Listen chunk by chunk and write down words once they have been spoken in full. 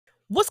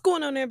What's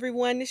going on,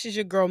 everyone? This is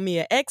your girl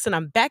Mia X, and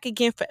I'm back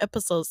again for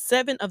episode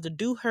 7 of the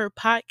DoHer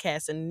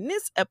Podcast. And in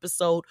this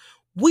episode,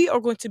 we are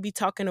going to be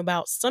talking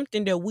about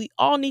something that we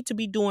all need to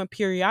be doing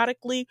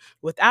periodically,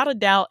 without a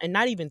doubt, and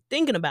not even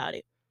thinking about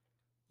it.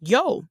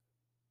 Yo,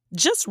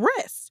 just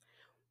rest.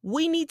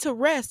 We need to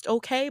rest,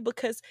 okay?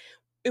 Because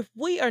if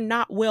we are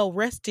not well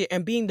rested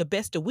and being the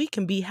best that we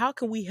can be, how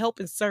can we help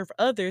and serve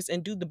others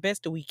and do the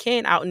best that we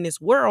can out in this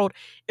world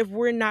if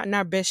we're not in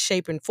our best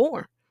shape and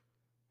form?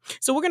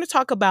 So we're going to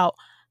talk about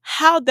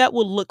how that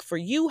will look for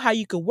you, how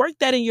you can work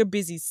that in your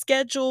busy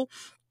schedule,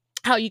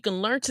 how you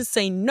can learn to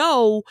say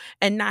no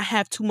and not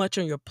have too much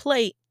on your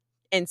plate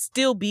and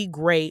still be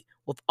great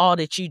with all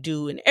that you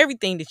do and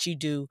everything that you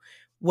do,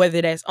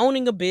 whether that's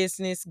owning a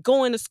business,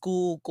 going to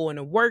school, going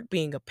to work,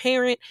 being a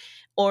parent,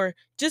 or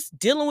just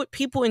dealing with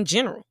people in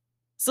general.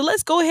 So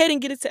let's go ahead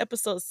and get into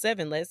episode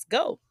 7. Let's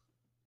go.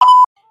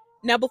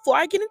 Now, before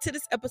I get into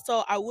this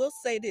episode, I will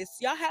say this.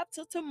 Y'all have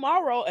till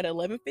tomorrow at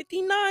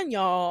 11:59,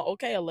 y'all.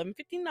 Okay,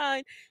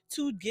 11:59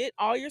 to get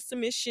all your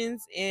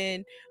submissions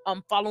in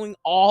following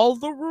all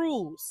the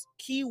rules.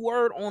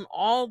 Keyword on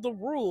all the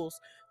rules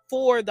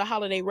for the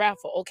holiday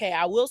raffle. Okay,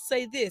 I will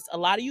say this. A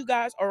lot of you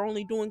guys are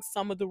only doing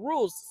some of the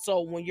rules.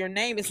 So when your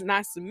name is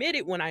not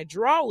submitted, when I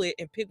draw it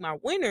and pick my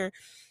winner,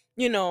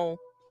 you know,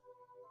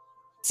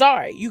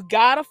 sorry, you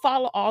gotta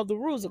follow all the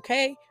rules,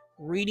 okay?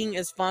 Reading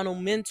is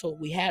fundamental.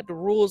 We had the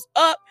rules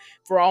up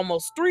for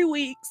almost 3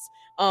 weeks,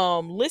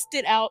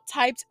 listed out,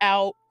 typed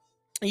out.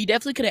 You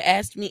definitely could have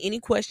asked me any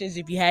questions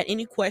if you had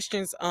any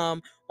questions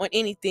on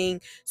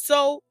anything.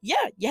 So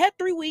yeah, you had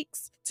 3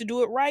 weeks to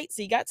do it right.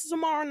 So you got to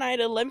tomorrow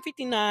night at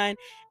 11:59,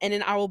 and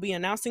then I will be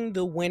announcing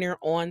the winner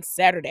on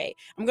Saturday.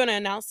 I'm gonna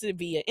announce it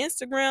via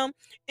Instagram,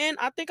 and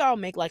I think I'll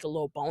make like a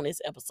little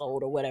bonus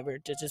episode or whatever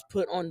to just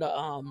put on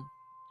the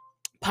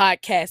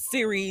podcast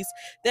series.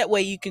 That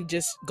way you can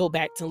just go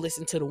back to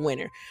listen to the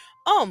winner.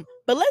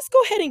 But let's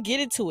go ahead and get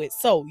into it.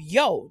 So,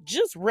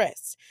 just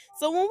rest.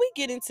 So when we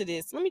get into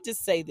this, let me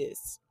just say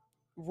this.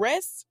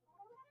 Rest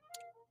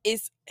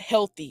is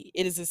healthy.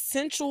 It is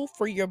essential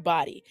for your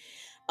body.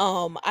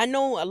 I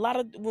know a lot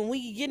of when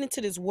we get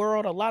into this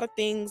world, a lot of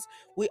things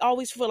we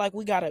always feel like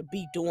we gotta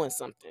be doing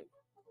something,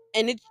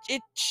 and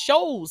it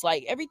shows.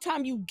 Like every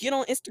time you get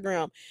on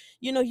Instagram,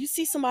 you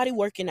see somebody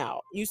working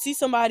out, you see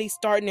somebody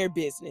starting their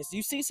business,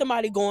 you see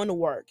somebody going to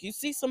work, you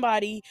see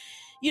somebody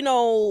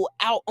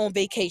out on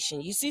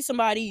vacation, you see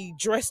somebody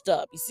dressed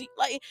up, you see,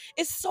 like,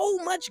 it's so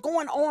much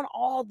going on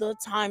all the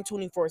time,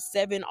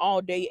 24/7,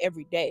 all day,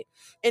 every day.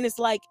 And it's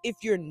like, if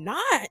you're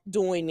not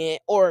doing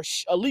it, or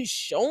at least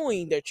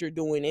showing that you're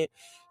doing it,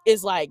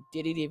 it's like,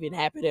 did it even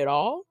happen at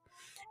all?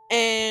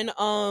 And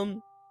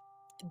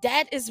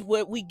that is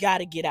what we got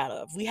to get out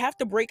of. We have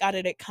to break out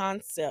of that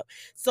concept.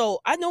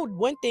 So I know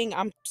one thing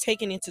I'm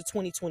taking into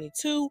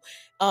 2022.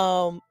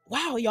 Wow,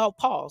 y'all,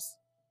 pause.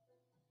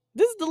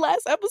 This is the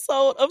last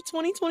episode of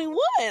 2021.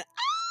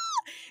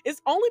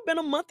 It's only been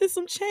a month and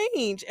some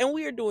change, and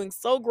we are doing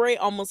so great,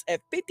 almost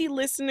at 50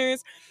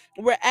 listeners.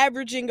 We're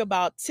averaging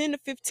about 10 to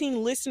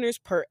 15 listeners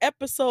per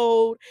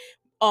episode,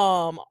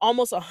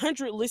 almost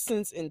 100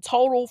 listens in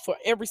total for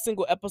every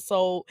single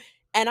episode,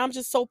 and I'm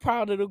just so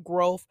proud of the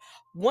growth.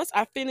 Once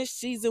I finish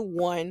season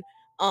 1,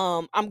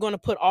 I'm going to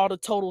put all the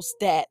total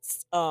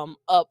stats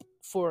up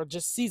for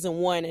just season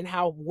 1 and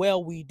how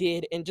well we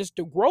did and just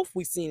the growth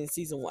we've seen in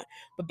season 1.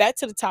 But back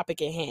to the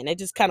topic at hand. It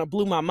just kind of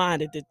blew my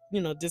mind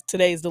that just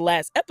today is the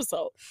last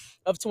episode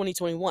of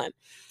 2021.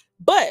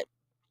 But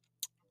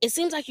it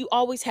seems like you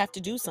always have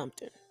to do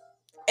something.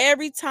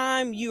 Every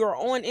time you are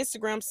on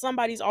Instagram,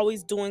 somebody's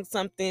always doing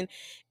something,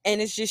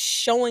 and it's just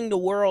showing the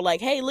world like,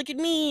 hey, look at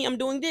me, I'm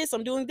doing this,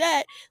 I'm doing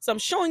that. So I'm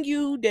showing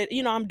you that,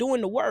 I'm doing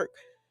the work.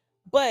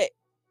 But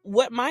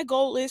what my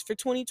goal is for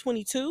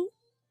 2022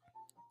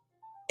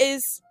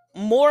 is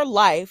more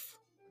life,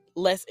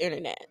 less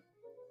internet.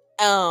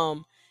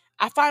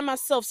 I find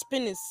myself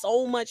spending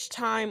so much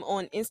time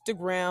on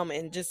Instagram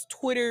and just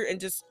Twitter and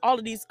just all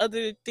of these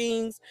other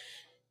things,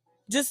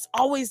 just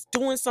always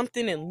doing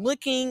something and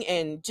looking,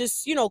 and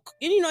just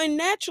and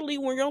naturally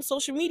when you're on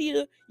social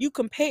media, you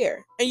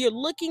compare and you're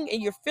looking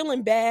and you're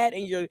feeling bad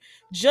and you're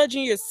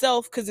judging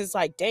yourself, because it's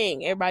like,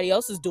 dang, everybody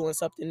else is doing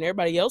something,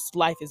 everybody else's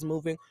life is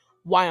moving,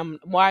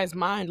 why is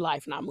my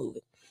life not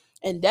moving?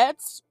 And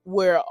that's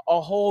where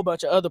a whole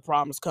bunch of other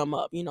problems come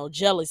up,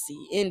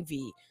 jealousy,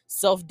 envy,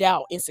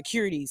 self-doubt,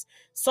 insecurities,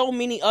 so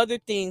many other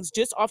things,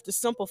 just off the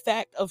simple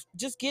fact of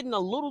just getting a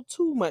little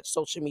too much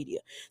social media.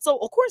 So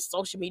of course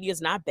social media is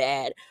not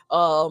bad.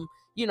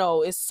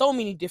 It's so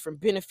many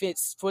different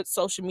benefits for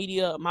social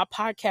media. My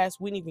podcast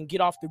wouldn't even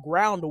get off the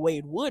ground the way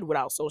it would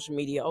without social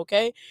media,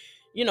 okay?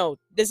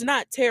 It's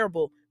not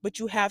terrible, but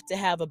you have to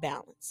have a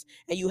balance,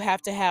 and you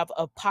have to have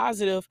a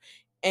positive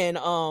and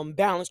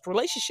balanced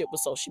relationship with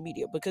social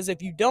media, because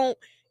if you don't,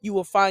 you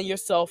will find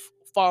yourself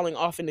falling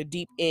off in the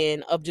deep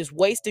end of just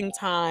wasting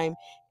time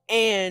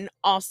and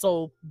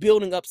also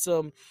building up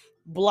some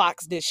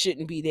blocks that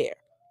shouldn't be there.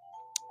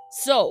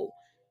 So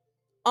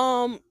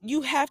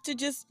You have to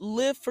just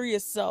live for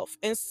yourself.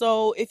 And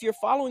so if you're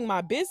following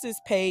my business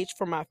page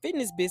for my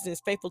fitness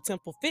business, Faithful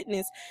Temple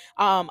Fitness,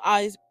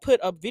 I put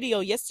a video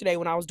yesterday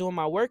when I was doing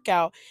my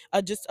workout,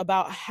 just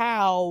about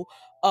how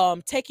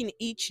taking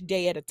each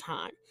day at a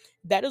time.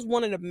 That is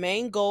one of the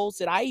main goals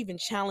that I even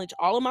challenge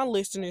all of my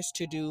listeners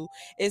to do,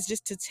 is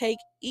just to take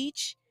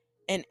each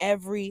and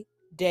every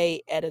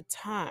day at a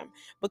time,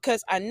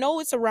 because I know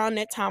it's around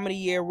that time of the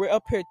year we're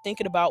up here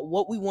thinking about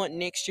what we want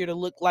next year to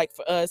look like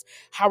for us,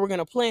 how we're going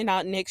to plan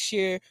out next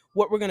year,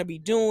 what we're going to be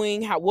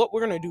doing, what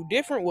we're going to do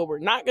different, what we're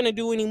not going to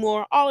do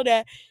anymore, all of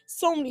that.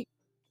 So many,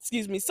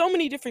 so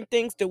many different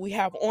things that we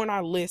have on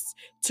our list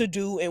to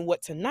do and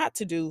what to not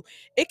to do.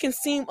 It can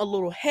seem a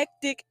little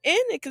hectic, and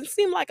it can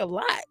seem like a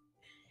lot.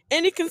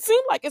 And it can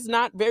seem like it's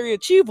not very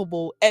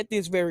achievable at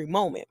this very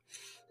moment.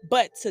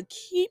 But to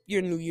keep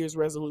your New Year's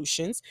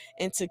resolutions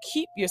and to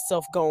keep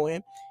yourself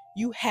going,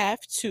 you have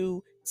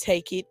to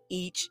take it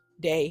each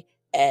day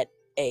at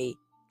a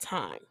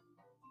time.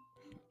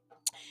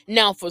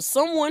 Now, for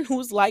someone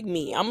who's like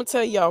me, I'm gonna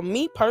tell y'all,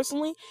 me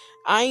personally,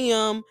 I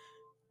am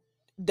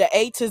the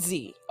A to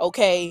Z.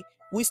 Okay,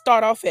 we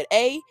start off at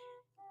A,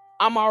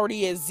 I'm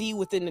already at Z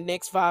within the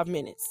next 5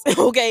 minutes.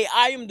 Okay,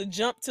 I am the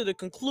jump to the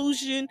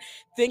conclusion,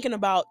 thinking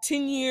about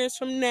 10 years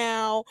from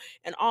now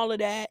and all of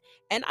that.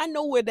 And I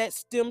know where that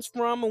stems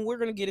from, and we're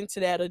going to get into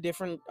that a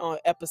different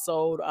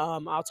episode.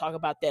 I'll talk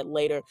about that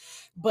later.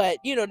 But,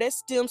 that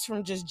stems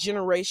from just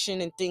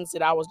generation and things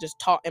that I was just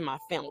taught in my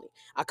family.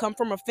 I come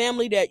from a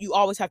family that you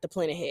always have to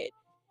plan ahead.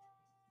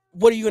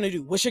 What are you gonna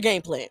do? What's your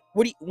game plan?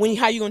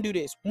 How you gonna do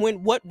this?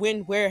 When,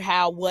 where,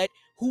 how, what,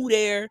 who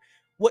there,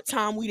 what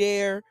time we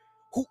there?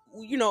 Who,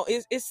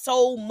 it's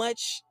so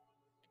much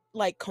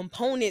like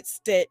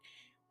components that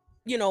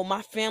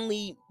my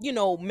family,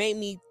 made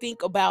me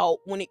think about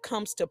when it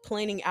comes to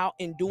planning out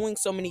and doing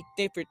so many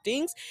different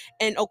things.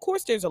 And of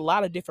course, there's a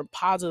lot of different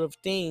positive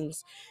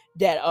things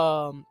that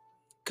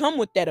come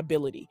with that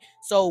ability.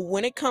 So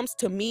when it comes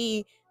to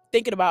me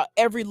thinking about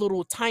every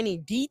little tiny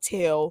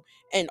detail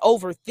and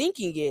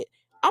overthinking it,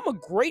 I'm a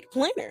great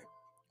planner.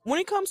 When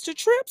it comes to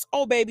trips,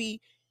 oh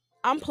baby,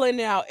 I'm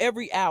planning out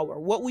every hour.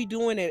 What we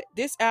doing at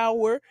this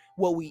hour,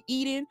 what we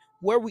eating,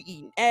 where we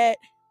eating at,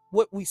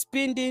 what we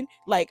spending.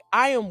 Like,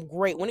 I am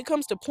great when it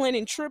comes to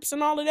planning trips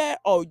and all of that.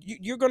 Oh,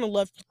 you're gonna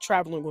love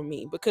traveling with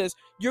me, because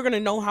you're gonna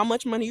know how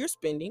much money you're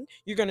spending,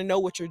 you're gonna know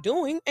what you're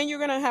doing, and you're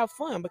gonna have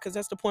fun, because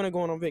that's the point of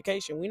going on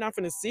vacation. We're not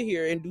gonna sit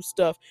here and do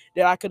stuff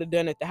that I could have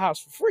done at the house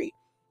for free.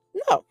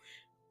 No,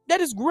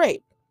 that is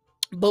great.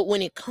 But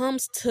when it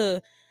comes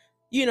to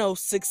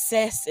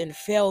success and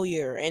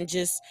failure and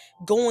just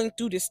going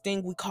through this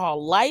thing we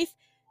call life,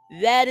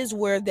 that is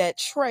where that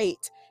trait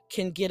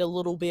can get a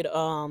little bit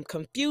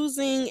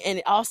confusing, and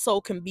it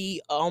also can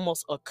be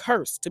almost a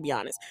curse, to be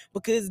honest,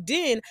 because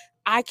then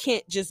I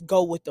can't just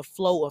go with the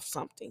flow of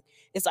something.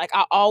 It's like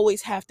I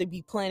always have to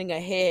be planning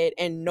ahead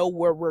and know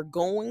where we're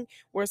going,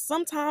 where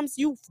sometimes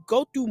you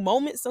go through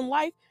moments in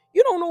life,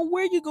 you don't know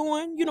where you're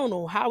going, you don't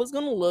know how it's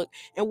going to look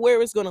and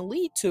where it's going to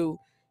lead to.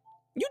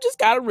 You just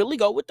got to really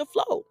go with the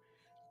flow.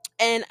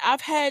 And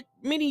I've had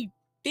many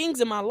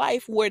things in my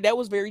life where that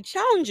was very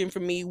challenging for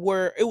me,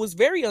 where it was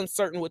very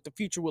uncertain what the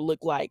future would look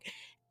like.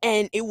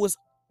 And it was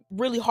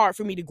really hard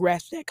for me to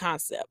grasp that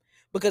concept,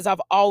 because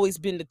I've always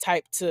been the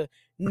type to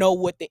know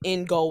what the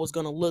end goal was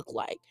going to look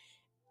like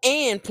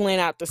and plan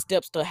out the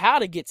steps to how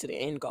to get to the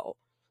end goal.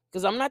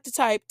 Because I'm not the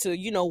type to,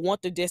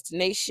 want the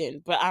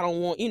destination, but I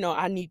don't want,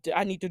 I need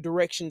the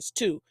directions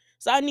too.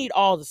 So I need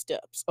all the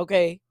steps,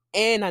 okay?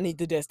 And I need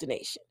the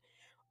destination.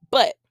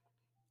 But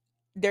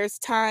there's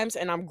times,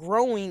 and I'm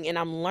growing and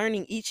I'm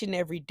learning each and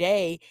every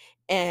day,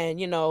 and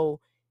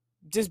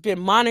just been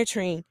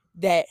monitoring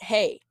that,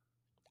 hey,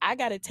 I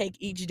got to take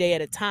each day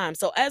at a time.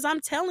 So as I'm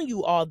telling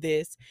you all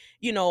this,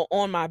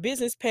 on my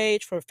business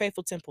page for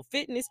Faithful Temple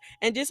Fitness,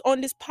 and just on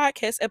this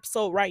podcast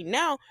episode right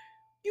now,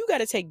 you got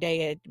to take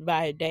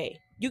by day.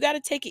 You got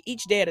to take it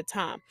each day at a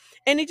time.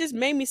 And it just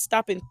made me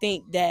stop and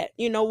think that,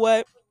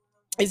 what,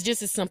 it's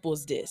just as simple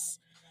as this.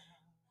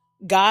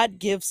 God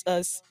gives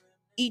us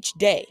each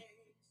day.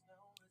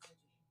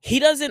 He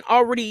doesn't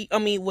already,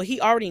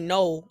 he already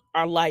know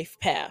our life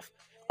path.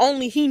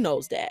 Only he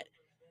knows that.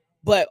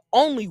 But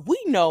only we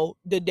know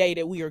the day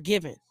that we are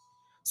given.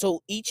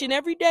 So each and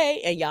every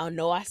day, and y'all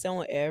know I say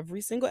on every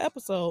single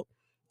episode,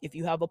 if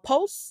you have a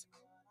post,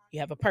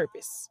 you have a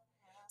purpose.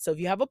 So if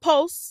you have a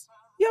post,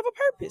 you have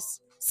a purpose.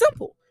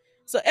 Simple.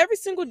 So every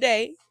single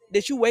day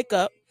that you wake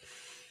up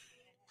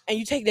and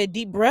you take that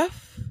deep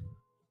breath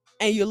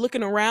and you're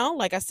looking around,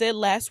 like I said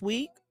last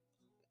week,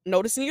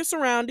 noticing your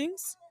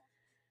surroundings,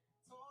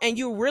 and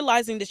you're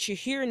realizing that you're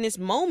here in this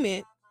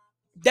moment,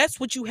 that's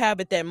what you have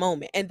at that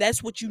moment. And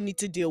that's what you need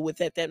to deal with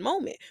at that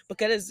moment,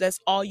 because that's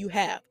all you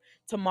have.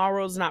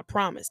 Tomorrow's not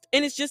promised.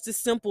 And it's just as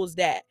simple as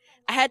that.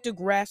 I had to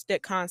grasp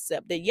that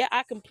concept that, yeah,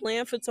 I can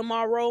plan for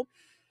tomorrow,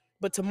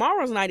 but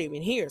tomorrow's not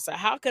even here. So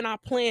how can I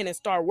plan and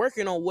start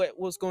working on what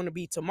was going to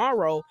be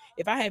tomorrow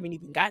if I haven't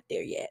even got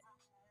there yet?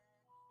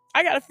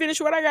 I got to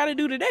finish what I got to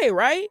do today,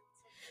 right?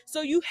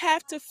 So you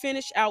have to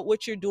finish out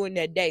what you're doing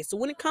that day. So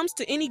when it comes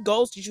to any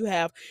goals that you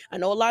have, I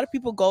know a lot of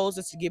people goals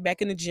is to get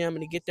back in the gym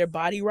and to get their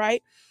body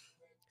right.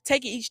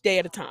 Take it each day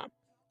at a time.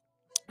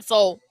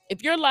 So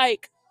if you're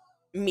like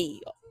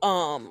me,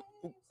 um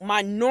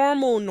my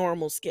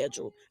normal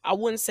schedule, I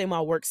wouldn't say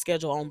my work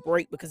schedule on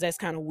break because that's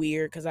kind of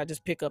weird because I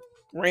just pick up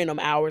random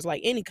hours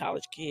like any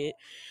college kid.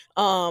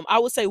 I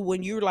would say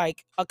when you're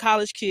like a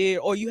college kid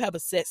or you have a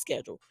set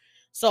schedule.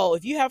 So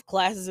if you have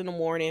classes in the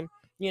morning,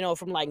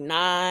 from like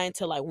 9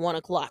 to like 1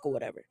 o'clock or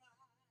whatever.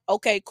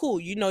 Okay, cool.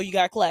 You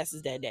got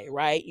classes that day,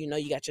 right? You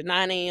got your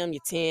 9 a.m.,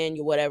 your 10,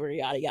 your whatever,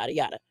 yada yada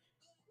yada.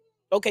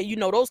 Okay,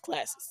 those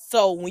classes.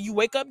 So when you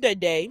wake up that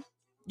day,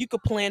 you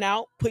could plan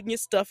out putting your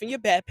stuff in your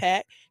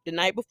backpack the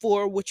night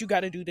before what you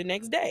got to do the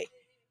next day.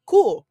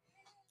 Cool.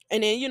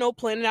 And then,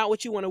 planning out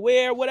what you want to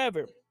wear,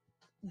 whatever.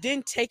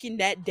 Then taking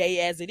that day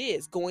as it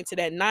is, going to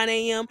that 9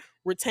 a.m.,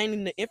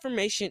 retaining the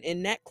information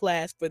in that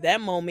class for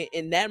that moment,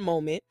 in that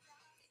moment,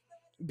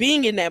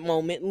 being in that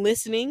moment,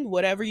 listening,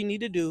 whatever you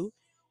need to do,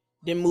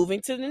 then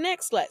moving to the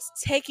next class,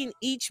 taking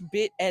each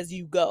bit as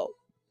you go.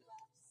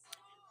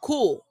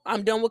 Cool.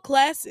 I'm done with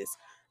classes.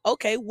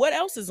 Okay, what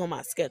else is on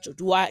my schedule?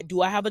 Do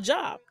I have a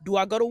job? Do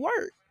I go to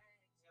work?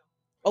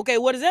 Okay,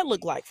 what does that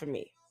look like for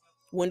me?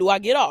 When do I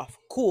get off?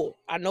 Cool.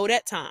 I know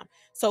that time.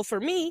 So for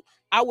me,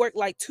 I work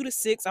like 2 to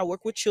 6. I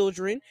work with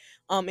children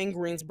in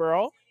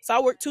Greensboro. So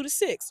I work 2 to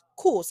 6.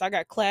 Cool. So I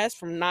got class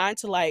from 9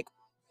 to like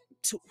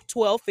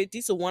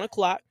 12:50, so 1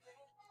 o'clock.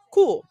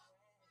 Cool.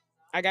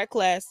 I got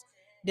class.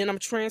 Then I'm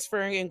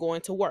transferring and going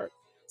to work.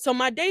 So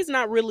my day's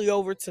not really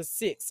over to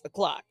 6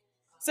 o'clock.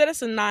 So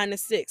that's a 9 to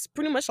 6,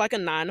 pretty much like a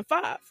 9 to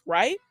 5,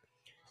 right?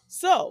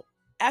 So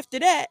after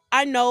that,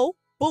 I know,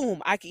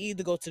 boom, I can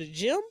either go to the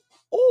gym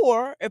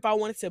or if I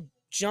wanted to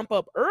jump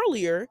up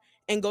earlier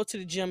and go to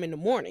the gym in the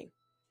morning.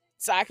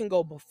 So I can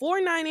go before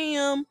 9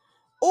 a.m.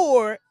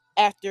 or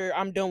after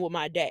I'm done with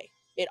my day.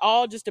 It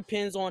all just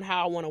depends on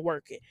how I want to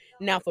work it.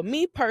 Now, for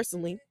me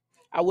personally,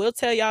 I will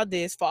tell y'all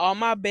this for all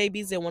my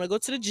babies that want to go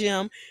to the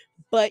gym,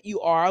 but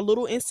you are a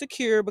little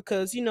insecure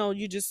because,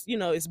 you just,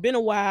 it's been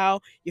a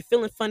while. You're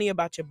feeling funny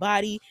about your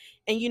body.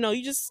 And,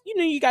 you just,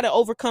 you got to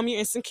overcome your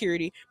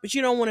insecurity, but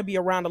you don't want to be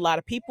around a lot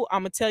of people.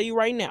 I'm going to tell you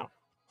right now,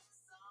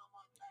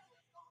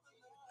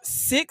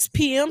 6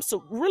 p.m.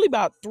 So really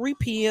about 3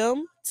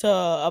 p.m. to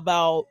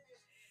about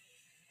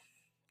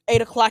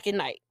 8 o'clock at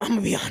night. I'm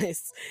gonna be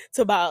honest.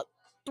 To about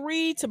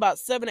 3 to about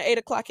 7 or 8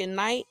 o'clock at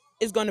night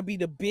is gonna be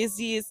the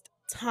busiest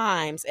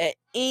times at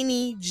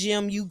any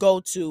gym you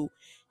go to,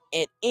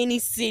 at any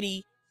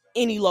city,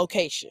 any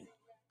location.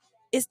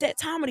 It's that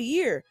time of the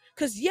year.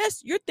 Cause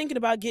yes, you're thinking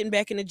about getting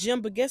back in the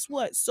gym, but guess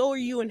what? So are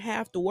you in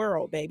half the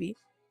world, baby.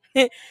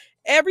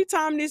 Every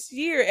time this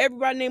year,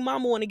 everybody named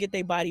mama want to get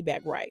their body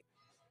back right.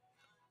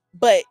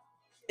 But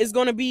it's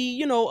gonna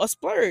be, a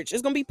splurge.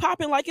 It's gonna be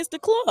popping like it's the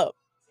club.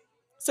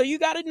 So you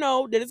got to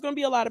know that it's going to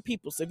be a lot of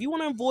people. So if you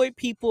want to avoid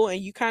people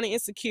and you kind of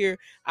insecure,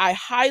 I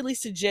highly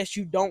suggest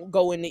you don't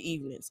go in the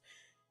evenings.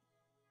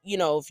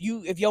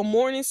 If your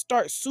mornings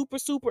start super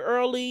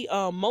early,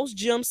 a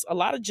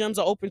lot of gyms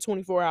are open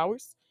 24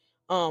 hours.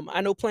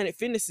 I know Planet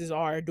Fitnesses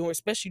are doing,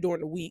 especially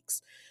during the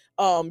weeks.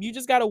 You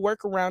just got to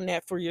work around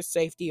that for your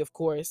safety, of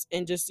course,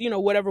 and just,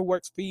 whatever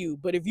works for you.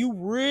 But if you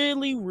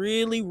really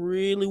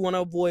want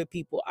to avoid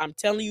people, I'm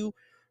telling you,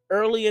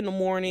 early in the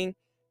morning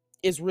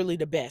is really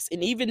the best.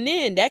 And even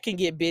then, that can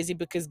get busy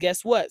because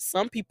guess what?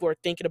 Some people are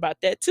thinking about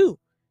that too.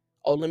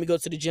 Oh, let me go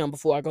to the gym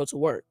before I go to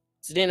work.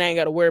 So then I ain't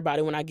got to worry about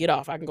it when I get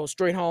off. I can go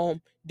straight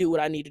home, do what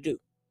I need to do.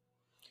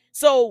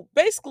 So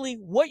basically,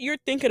 what you're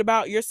thinking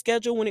about your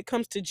schedule when it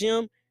comes to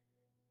gym,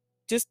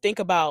 just think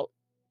about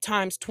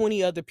times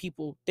 20 other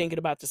people thinking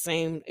about the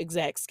same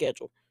exact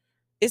schedule.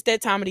 It's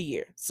that time of the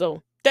year.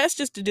 So that's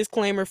just a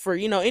disclaimer for,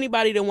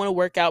 anybody that want to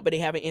work out, but they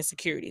having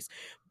insecurities.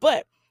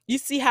 But you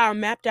see how I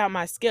mapped out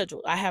my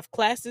schedule. I have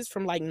classes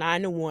from like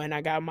 9 to 1.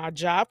 I got my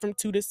job from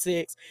 2 to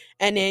 6.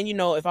 And then,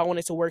 if I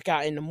wanted to work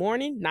out in the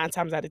morning, 9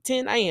 times out of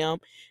 10, I am.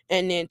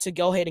 And then to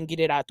go ahead and get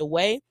it out the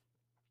way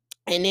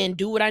and then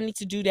do what I need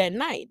to do that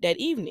night, that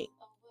evening.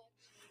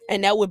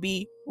 And that would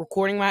be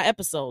recording my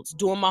episodes,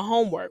 doing my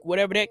homework,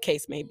 whatever that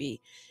case may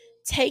be,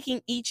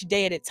 taking each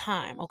day at a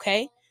time.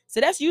 Okay. So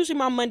that's usually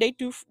my Monday,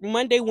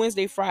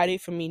 Wednesday, Friday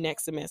for me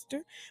next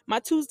semester. My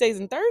Tuesdays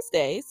and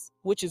Thursdays,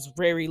 which is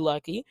very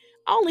lucky,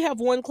 I only have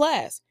one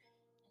class.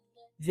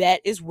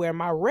 That is where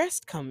my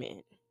rest come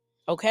in.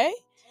 Okay?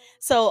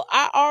 So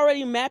I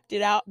already mapped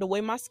it out the way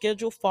my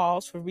schedule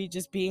falls for me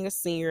just being a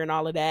senior and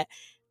all of that.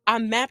 I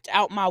mapped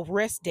out my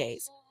rest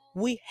days.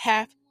 We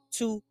have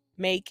to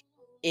make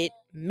it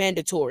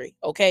mandatory.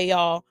 Okay,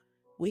 y'all?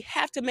 We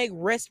have to make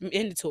rest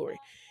mandatory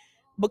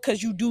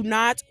because you do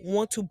not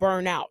want to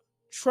burn out.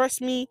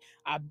 Trust me,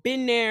 I've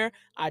been there.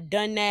 I've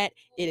done that.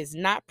 It is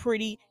not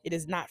pretty. It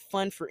is not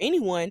fun for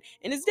anyone.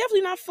 And it's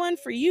definitely not fun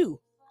for you.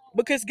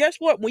 Because guess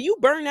what? When you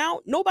burn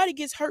out, nobody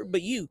gets hurt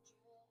but you.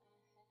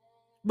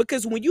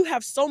 Because when you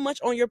have so much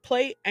on your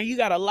plate and you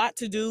got a lot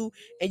to do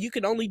and you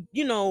can only,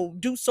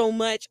 do so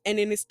much and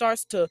then it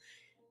starts to,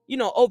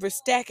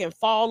 overstack and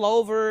fall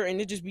over and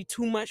it just be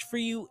too much for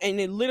you and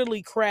it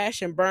literally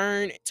crash and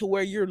burn to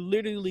where you're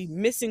literally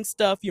missing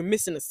stuff, you're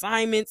missing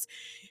assignments,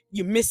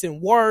 you're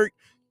missing work,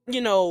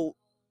 you know,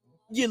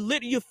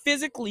 you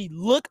physically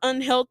look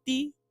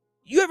unhealthy.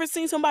 You ever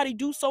seen somebody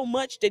do so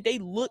much that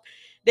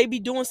they be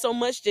doing so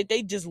much that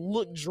they just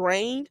look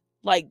drained?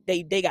 Like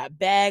they got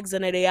bags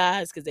under their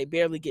eyes because they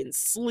barely getting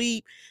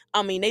sleep.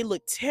 I mean, they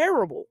look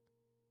terrible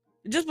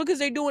just because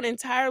they're doing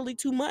entirely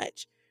too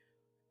much.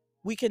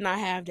 We cannot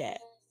have that.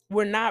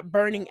 We're not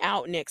burning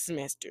out next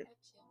semester.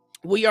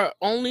 We are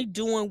only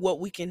doing what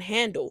we can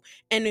handle.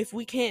 And if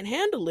we can't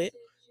handle it,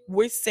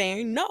 we're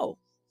saying no.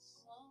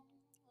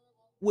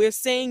 We're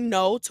saying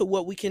no to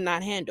what we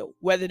cannot handle,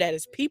 whether that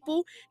is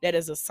people, that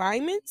is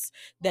assignments,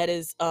 that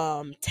is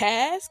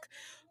task,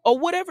 or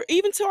whatever,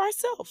 even to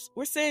ourselves.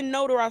 We're saying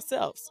no to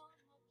ourselves.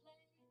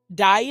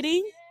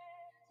 Dieting,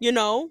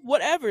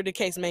 whatever the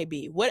case may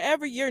be,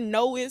 whatever your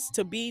no is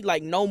to be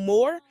like no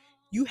more,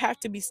 you have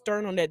to be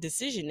stern on that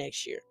decision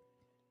next year.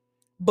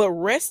 But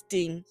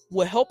resting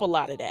will help a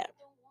lot of that.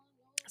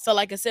 So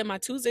like I said, my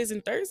Tuesdays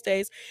and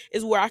Thursdays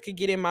is where I could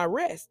get in my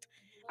rest.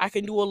 I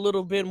can do a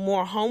little bit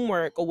more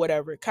homework or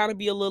whatever, kind of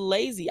be a little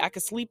lazy. I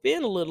could sleep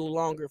in a little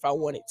longer if I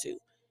wanted to.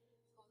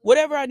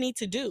 Whatever I need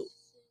to do,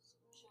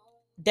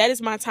 that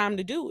is my time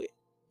to do it.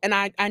 And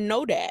I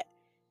know that.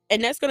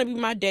 And that's going to be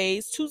my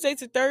days.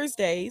 Tuesdays and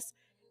Thursdays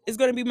is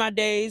going to be my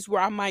days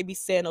where I might be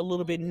saying a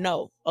little bit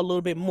no, a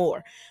little bit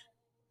more.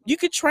 You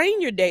could train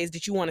your days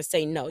that you want to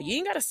say no. You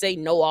ain't got to say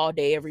no all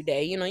day, every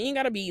day. You ain't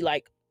got to be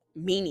like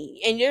meanie.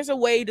 And there's a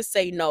way to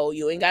say no.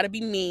 You ain't got to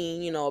be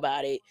mean,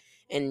 about it.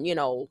 And,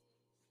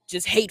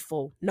 just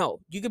hateful.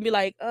 No, you can be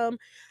like,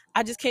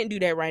 I just can't do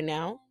that right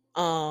now.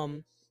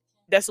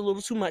 That's a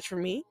little too much for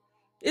me.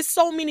 It's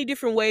so many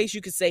different ways you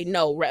could say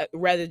no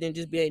rather than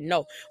just being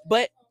no.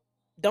 But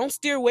don't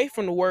steer away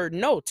from the word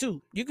no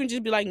too. You can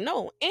just be like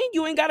no, and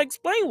you ain't got to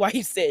explain why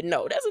you said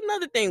no. That's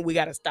another thing we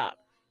got to stop.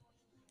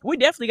 We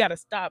definitely got to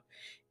stop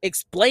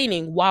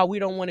explaining why we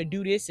don't want to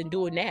do this and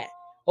doing that,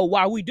 or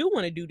why we do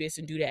want to do this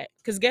and do that.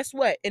 Because guess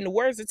what? In the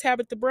words of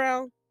Tabitha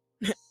Brown,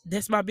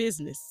 that's my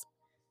business.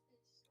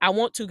 I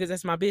want to because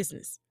that's my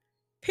business.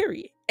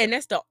 Period. And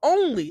that's the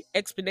only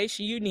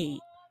explanation you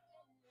need.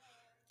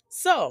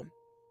 So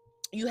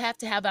you have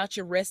to have out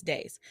your rest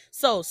days.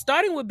 So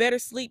starting with better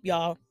sleep,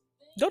 y'all.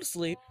 Go to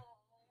sleep.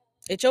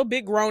 At your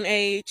big grown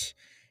age,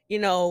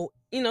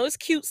 it's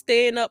cute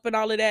staying up and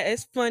all of that.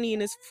 It's funny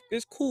and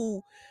it's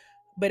cool.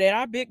 But at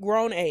our big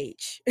grown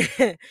age,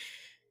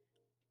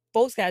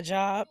 folks got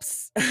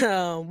jobs.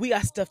 We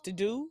got stuff to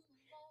do,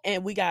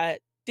 and we got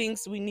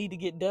things we need to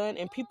get done,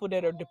 and people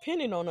that are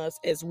dependent on us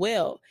as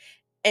well.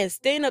 And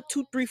staying up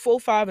 2, 3, 4,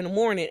 5 in the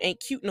morning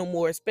ain't cute no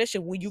more, especially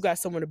when you got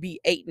someone to be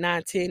 8,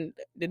 9, 10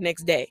 the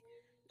next day.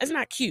 That's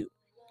not cute,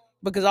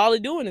 because all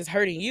they're doing is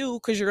hurting you,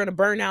 because you're gonna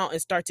burn out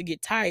and start to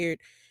get tired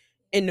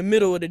in the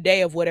middle of the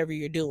day of whatever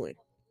you're doing.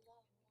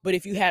 But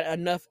if you had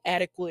enough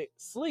adequate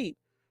sleep,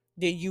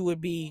 then you would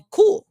be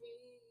cool.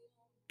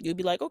 You'd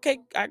be like, okay,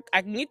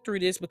 I can get through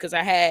this because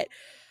I had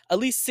at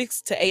least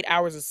 6 to 8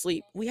 hours of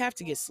sleep. We have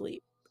to get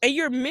sleep. And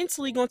you're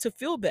mentally going to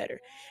feel better.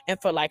 And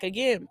for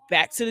again,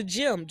 back to the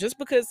gym, just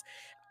because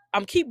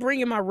I'm keep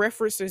bringing my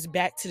references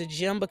back to the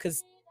gym,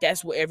 because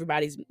that's where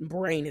everybody's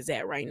brain is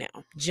at right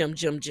now. Gym,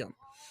 gym, gym.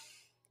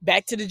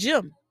 Back to the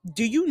gym.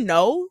 Do you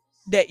know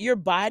that your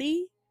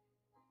body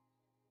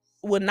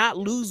will not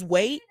lose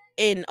weight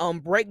and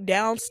break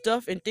down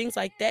stuff and things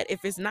like that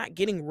if it's not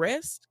getting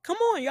rest? Come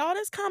on, y'all.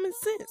 That's common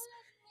sense.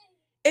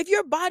 If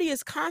your body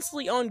is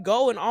constantly on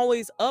go and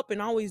always up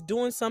and always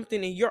doing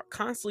something, and you're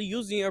constantly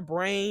using your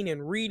brain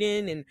and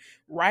reading and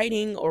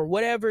writing or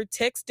whatever,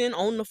 texting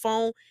on the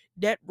phone,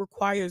 that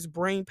requires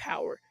brain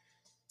power.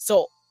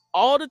 So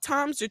all the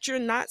times that you're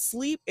not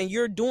asleep and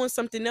you're doing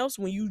something else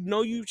when you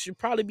know you should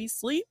probably be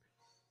asleep,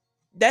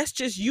 that's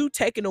just you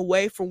taking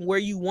away from where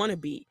you want to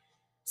be.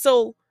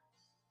 So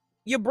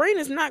your brain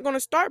is not going to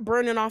start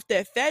burning off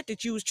that fat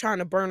that you was trying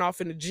to burn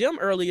off in the gym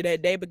earlier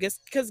that day, because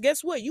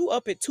guess what? You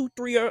up at 2,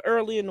 3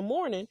 early in the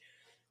morning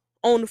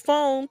on the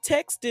phone,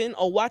 texting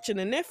or watching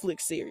a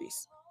Netflix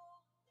series,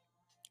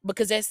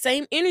 because that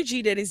same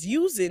energy that is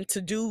using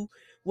to do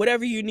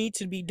whatever you need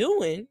to be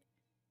doing,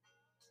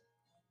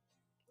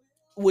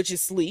 which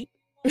is sleep,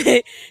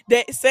 that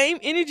same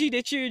energy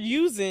that you're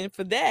using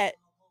for that,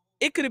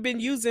 it could have been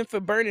using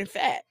for burning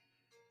fat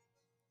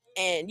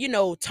and,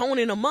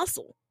 toning a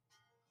muscle.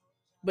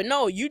 But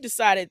no, you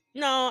decided,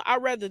 no,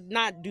 I'd rather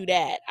not do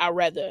that. I'd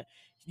rather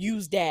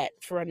use that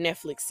for a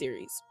Netflix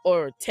series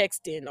or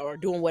texting or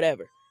doing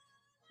whatever,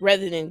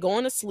 rather than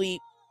going to sleep,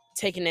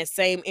 taking that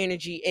same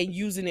energy and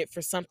using it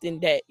for something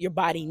that your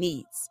body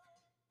needs.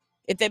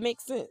 If that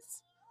makes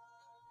sense.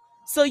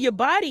 So your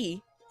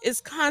body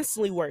is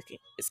constantly working.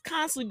 It's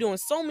constantly doing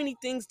so many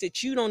things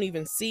that you don't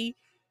even see,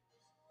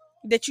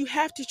 that you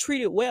have to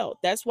treat it well.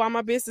 That's why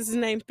my business is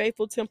named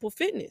Faithful Temple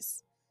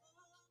Fitness.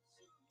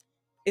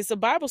 It's a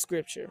Bible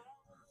scripture.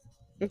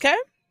 Okay?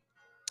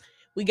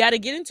 We got to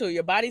get into it.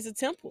 Your body's a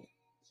temple,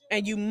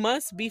 and you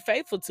must be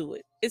faithful to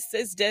it. It's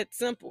that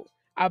simple.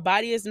 Our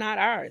body is not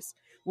ours.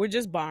 We're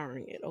just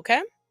borrowing it,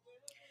 okay?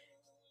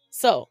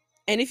 So,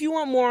 and if you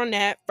want more on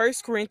that, 1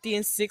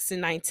 Corinthians 6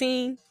 and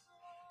 19,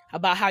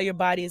 about how your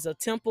body is a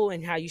temple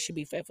and how you should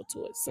be faithful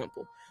to it.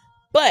 Simple.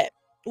 But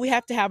we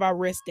have to have our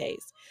rest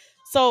days.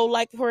 So,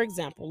 like for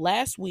example,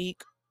 last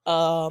week,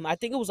 I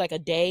think it was like a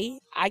day,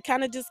 I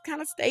kind of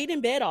stayed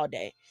in bed all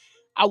day.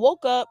 I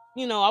woke up,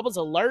 I was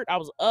alert, I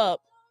was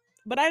up,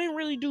 but I didn't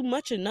really do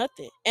much of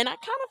nothing. And I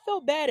kind of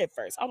felt bad at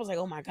first. I was like,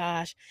 oh my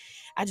gosh,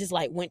 I just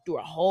like went through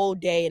a whole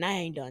day and I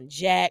ain't done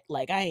jack.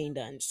 Like I ain't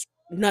done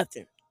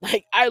nothing.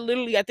 Like I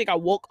think I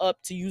woke up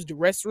to use the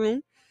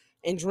restroom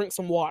and drink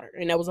some water.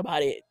 And that was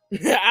about it.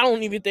 I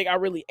don't even think I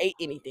really ate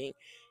anything.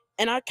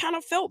 And I kind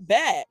of felt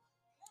bad.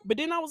 But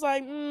then I was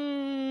like,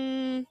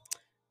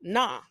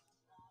 nah,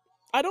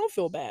 I don't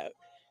feel bad.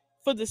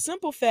 For the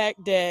simple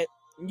fact that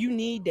you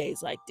need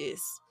days like this.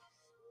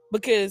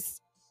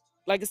 Because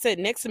like I said,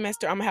 next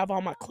semester I'm gonna have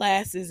all my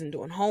classes and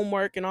doing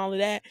homework and all of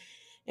that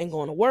and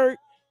going to work.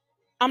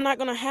 I'm not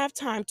gonna have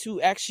time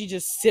to actually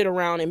just sit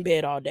around in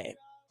bed all day.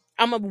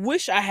 I'm gonna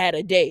wish I had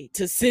a day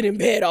to sit in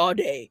bed all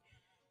day.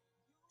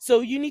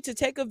 So you need to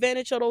take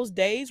advantage of those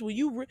days where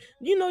you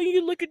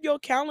look at your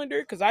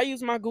calendar, because I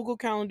use my Google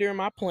Calendar and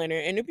my planner,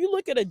 and if you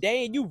look at a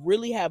day and you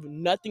really have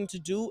nothing to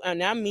do,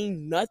 and I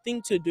mean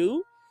nothing to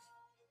do,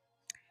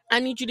 I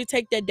need you to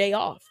take that day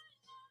off.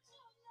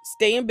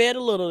 Stay in bed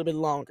a little bit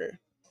longer.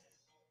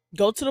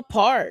 Go to the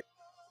park,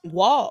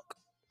 walk,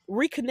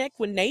 reconnect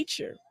with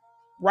nature,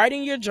 write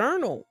in your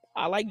journal.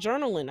 I like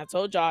journaling. I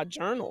told y'all I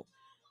journal.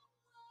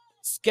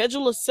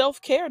 Schedule a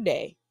self-care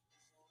day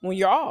when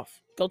you're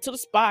off. Go to the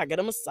spa, get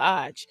a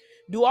massage.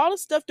 Do all the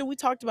stuff that we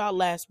talked about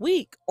last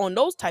week on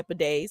those type of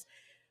days,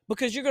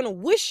 because you're gonna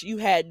wish you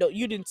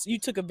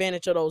took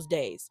advantage of those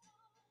days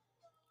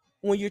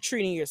when you're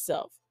treating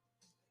yourself.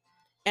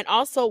 And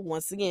also,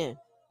 once again,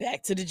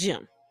 back to the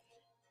gym.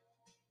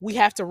 We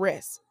have to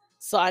rest.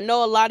 So I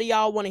know a lot of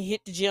y'all want to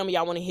hit the gym.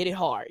 Y'all want to hit it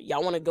hard.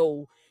 Y'all want to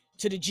go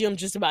to the gym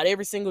just about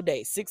every single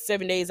day, 6,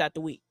 7 days out the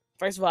week.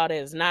 First of all, that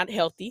is not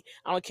healthy.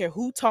 I don't care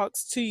who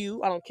talks to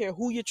you. I don't care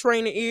who your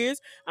trainer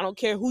is. I don't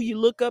care who you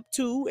look up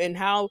to and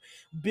how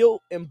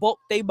built and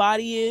bulked their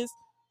body is.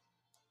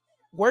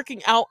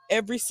 Working out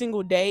every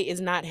single day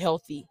is not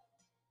healthy.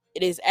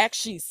 It is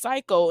actually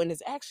psycho and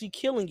it's actually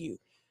killing you.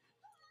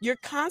 You're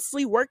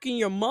constantly working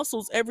your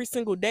muscles every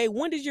single day.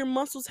 When does your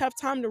muscles have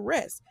time to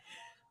rest?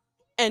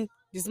 And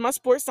this is my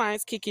sports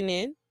science kicking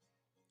in.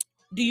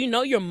 Do you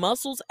know your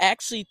muscles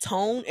actually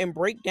tone and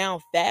break down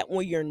fat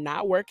when you're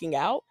not working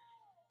out?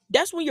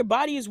 That's when your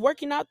body is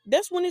working out.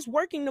 That's when it's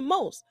working the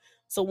most.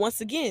 So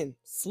once again,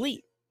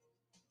 sleep.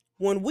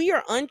 When we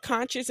are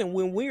unconscious and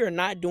when we are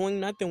not doing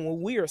nothing,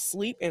 when we are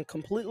asleep and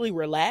completely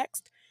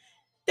relaxed,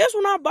 that's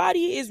when our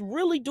body is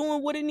really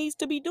doing what it needs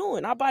to be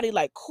doing. Our body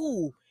like,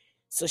 cool.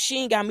 So she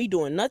ain't got me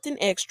doing nothing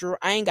extra.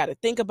 I ain't got to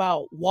think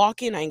about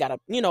walking. I ain't got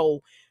to,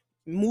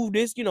 move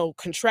this,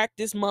 contract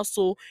this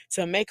muscle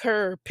to make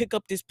her pick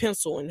up this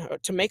pencil and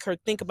to make her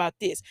think about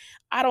this.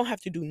 I don't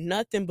have to do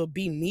nothing but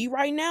be me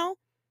right now.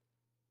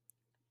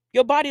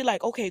 Your body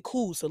like, okay,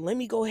 cool. So let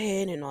me go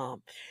ahead and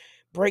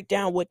break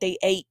down what they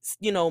ate,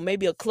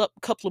 maybe a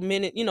couple of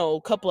minutes,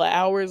 couple of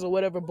hours or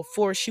whatever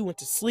before she went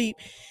to sleep.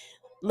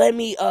 Let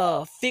me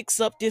fix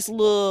up this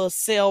little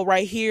cell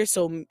right here,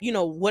 so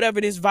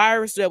whatever this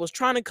virus that was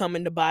trying to come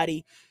in the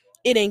body,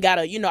 it ain't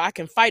gotta, I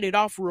can fight it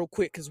off real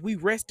quick because we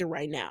resting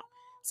right now.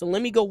 So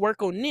let me go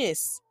work on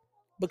this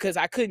because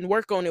I couldn't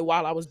work on it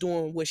while I was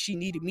doing what she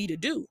needed me to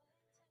do.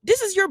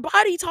 This is your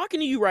body talking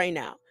to you right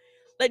now.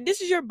 Like,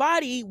 this is your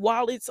body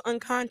while it's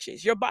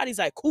unconscious. Your body's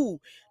like, cool,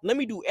 let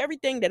me do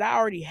everything that I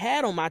already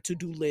had on my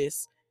to-do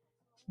list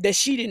that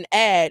she didn't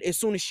add as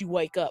soon as she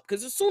wake up.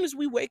 Because as soon as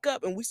we wake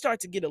up and we start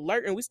to get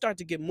alert and we start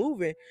to get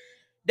moving,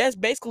 that's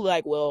basically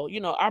like, well,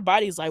 our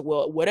body's like,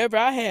 well, whatever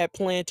I had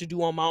planned to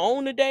do on my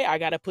own today, I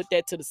got to put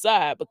that to the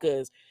side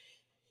because,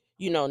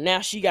 now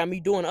she got me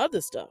doing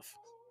other stuff.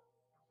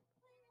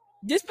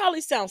 This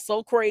probably sounds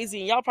so crazy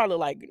and y'all probably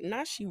like,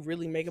 nah, she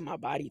really making my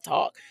body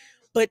talk.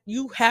 But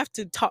you have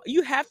to talk,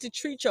 you have to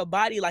treat your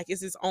body like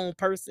it's its own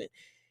person.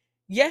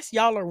 Yes,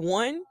 y'all are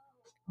one,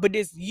 but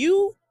it's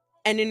you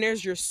and then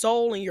there's your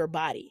soul and your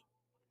body.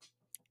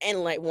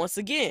 And like, once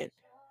again,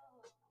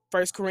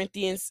 1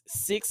 Corinthians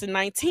 6 and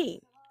 19.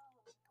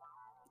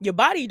 Your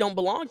body don't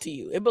belong to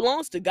you. It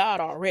belongs to God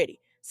already.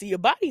 So your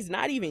body's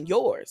not even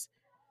yours.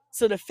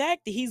 So the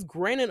fact that he's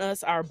granting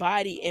us our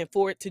body and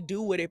for it to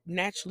do what it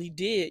naturally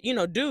did,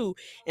 do,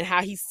 and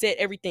how he set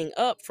everything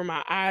up from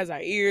our eyes,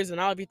 our ears, and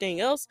all everything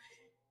else,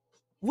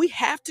 we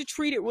have to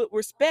treat it with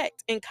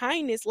respect and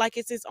kindness like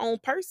it's its own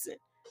person,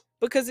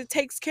 because it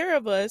takes care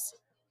of us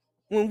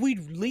when we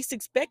least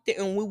expect it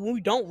and when we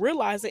don't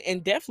realize it,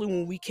 and definitely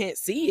when we can't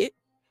see it.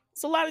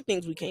 It's a lot of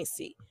things we can't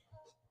see.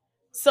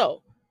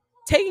 So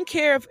taking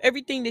care of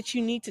everything that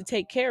you need to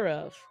take care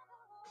of,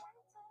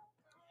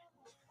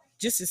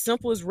 just as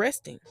simple as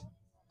resting,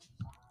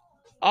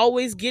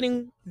 always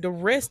getting the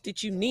rest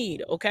that you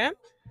need, okay?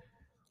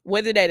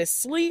 Whether that is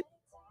sleep,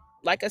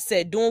 like I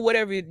said, doing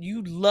whatever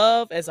you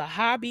love as a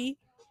hobby,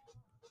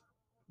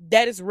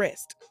 That is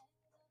rest.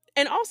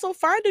 And also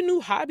find a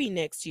new hobby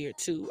next year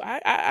too.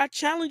 I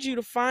challenge you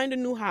to find a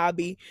new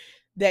hobby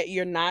that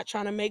you're not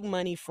trying to make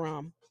money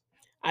from.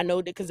 I know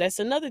that because that's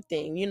another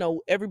thing.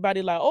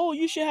 Everybody like, oh,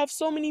 you should have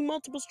so many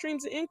multiple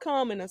streams of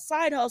income and a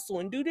side hustle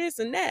and do this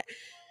and that.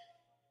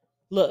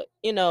 Look,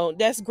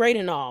 that's great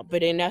and all,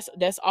 but then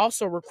that's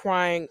also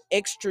requiring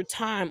extra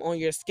time on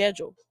your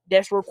schedule.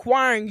 That's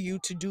requiring you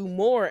to do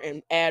more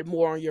and add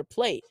more on your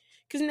plate.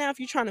 Because now if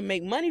you're trying to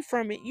make money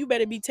from it, you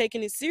better be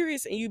taking it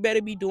serious and you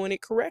better be doing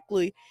it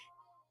correctly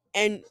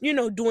and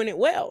doing it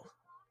well.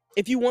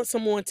 If you want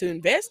someone to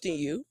invest in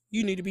you,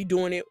 you need to be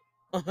doing it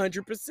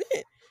 100%,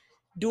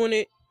 doing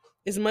it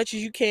as much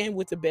as you can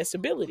with the best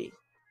ability.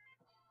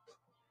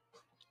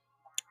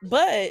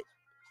 But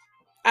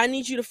I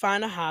need you to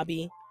find a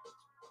hobby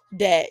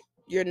that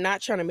you're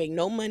not trying to make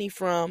no money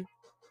from.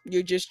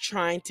 You're just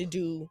trying to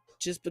do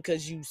just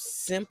because you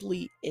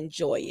simply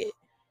enjoy it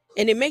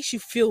and it makes you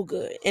feel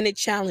good and it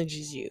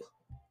challenges you.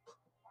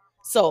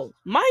 So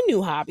my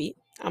new hobby,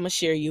 I'm gonna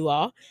share you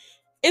all,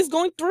 is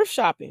going thrift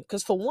shopping.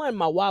 Because for one,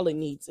 my wallet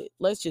needs it.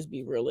 Let's just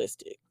be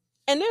realistic.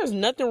 And there's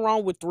nothing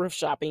wrong with thrift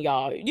shopping,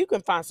 y'all. You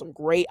can find some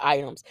great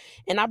items.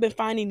 And I've been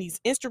finding these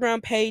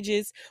Instagram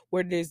pages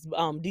where there's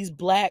these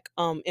black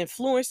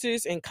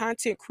influencers and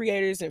content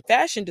creators and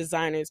fashion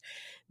designers.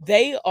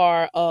 They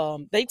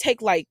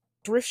take like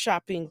thrift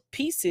shopping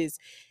pieces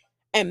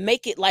and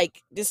make it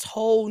like this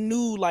whole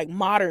new like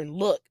modern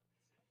look.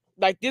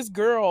 Like this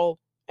girl,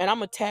 and I'm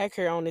gonna tag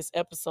her on this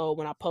episode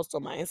when I post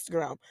on my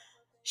Instagram.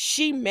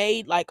 She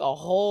made like a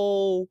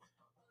whole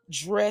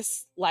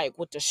dress like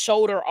with the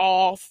shoulder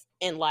off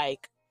and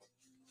like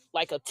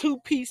a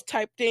two-piece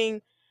type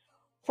thing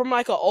from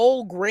like an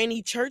old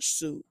granny church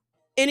suit.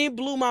 And it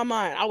blew my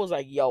mind. I was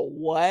like, yo,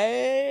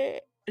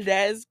 what?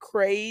 That's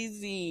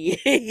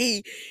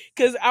crazy.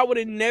 Cause I would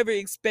have never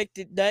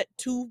expected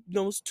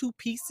those two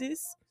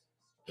pieces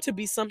to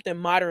be something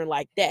modern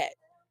like that.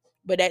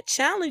 But that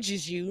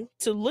challenges you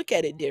to look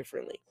at it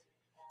differently.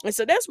 And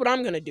so that's what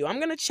I'm going to do. I'm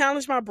going to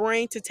challenge my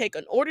brain to take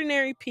an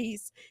ordinary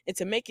piece and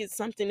to make it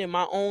something in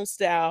my own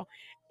style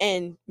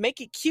and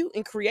make it cute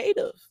and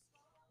creative.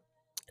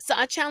 So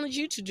I challenge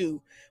you to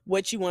do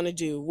what you want to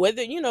do,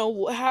 whether,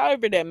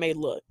 however that may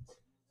look,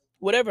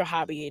 whatever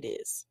hobby it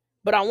is.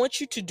 But I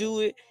want you to do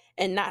it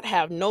and not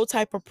have no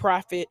type of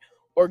profit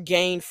or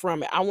gain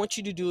from it. I want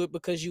you to do it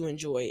because you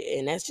enjoy it.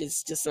 And that's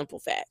just simple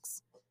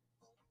facts.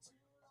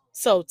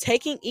 So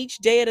taking each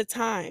day at a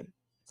time,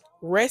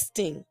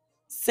 resting,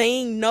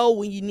 saying no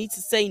when you need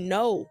to say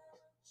no,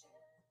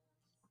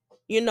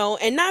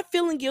 and not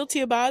feeling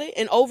guilty about it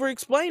and over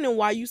explaining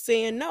why you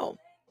saying no.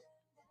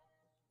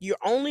 You're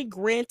only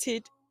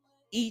granted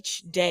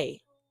each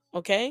day.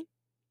 Okay?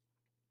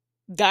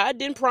 God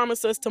didn't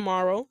promise us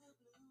tomorrow.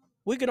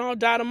 We can all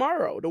die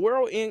tomorrow. The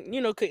world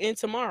could end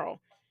tomorrow.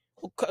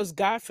 Because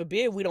God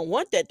forbid we don't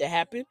want that to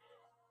happen.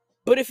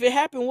 But if it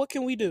happened, what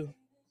can we do?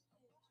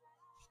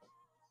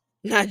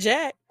 Not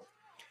jack.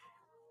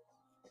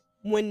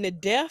 When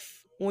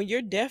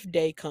your death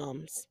day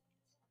comes,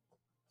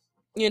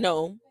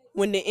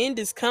 when the end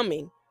is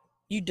coming,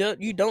 you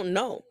don't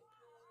know.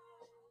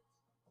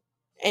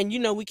 And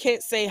we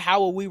can't say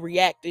how will we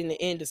react in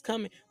the end is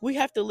coming. We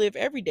have to live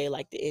every day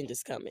like the end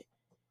is coming.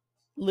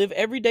 Live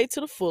every day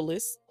to the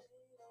fullest,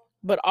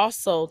 but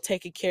also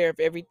taking care of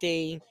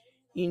everything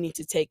you need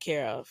to take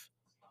care of.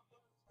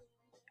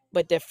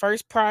 But the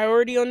first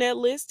priority on that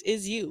list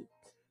is you.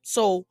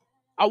 So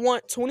I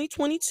want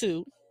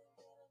 2022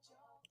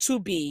 to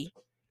be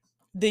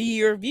the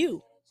year of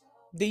you.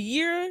 The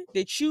year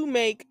that you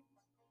make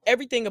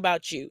everything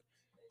about you.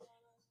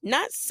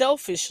 Not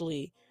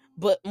selfishly,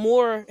 but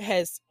more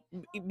has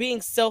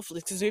being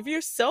selfless. Because if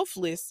you're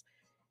selfless,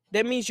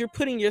 that means you're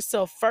putting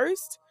yourself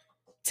first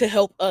to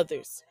help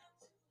others.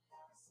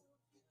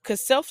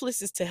 Because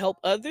selfless is to help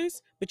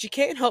others, but you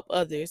can't help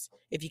others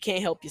if you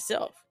can't help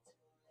yourself.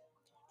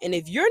 And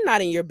if you're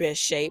not in your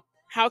best shape,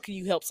 how can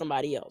you help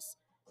somebody else?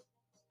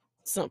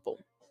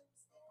 Simple.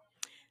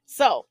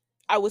 So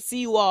I will see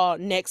you all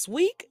next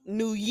week.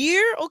 New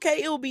year.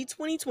 Okay, it will be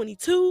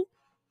 2022.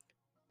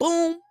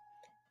 Boom.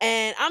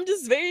 And I'm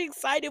just very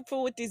excited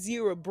for what this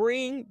year will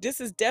bring.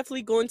 This is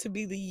definitely going to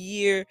be the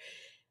year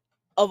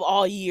of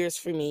all years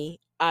for me.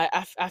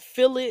 I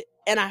feel it,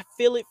 and I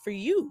feel it for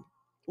you,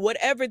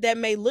 whatever that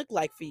may look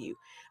like for you.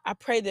 I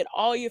pray that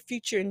all your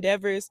future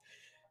endeavors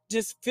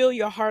just fill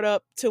your heart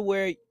up to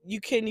where you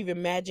can't even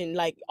imagine,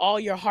 like all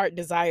your heart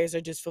desires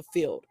are just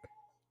fulfilled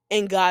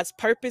in God's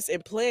purpose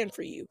and plan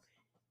for you.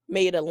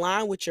 May it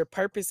align with your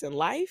purpose in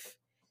life.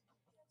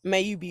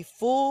 May you be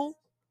full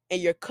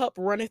and your cup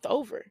runneth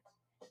over.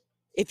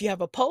 If you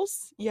have a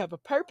post, you have a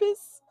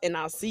purpose, and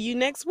I'll see you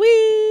next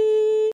week.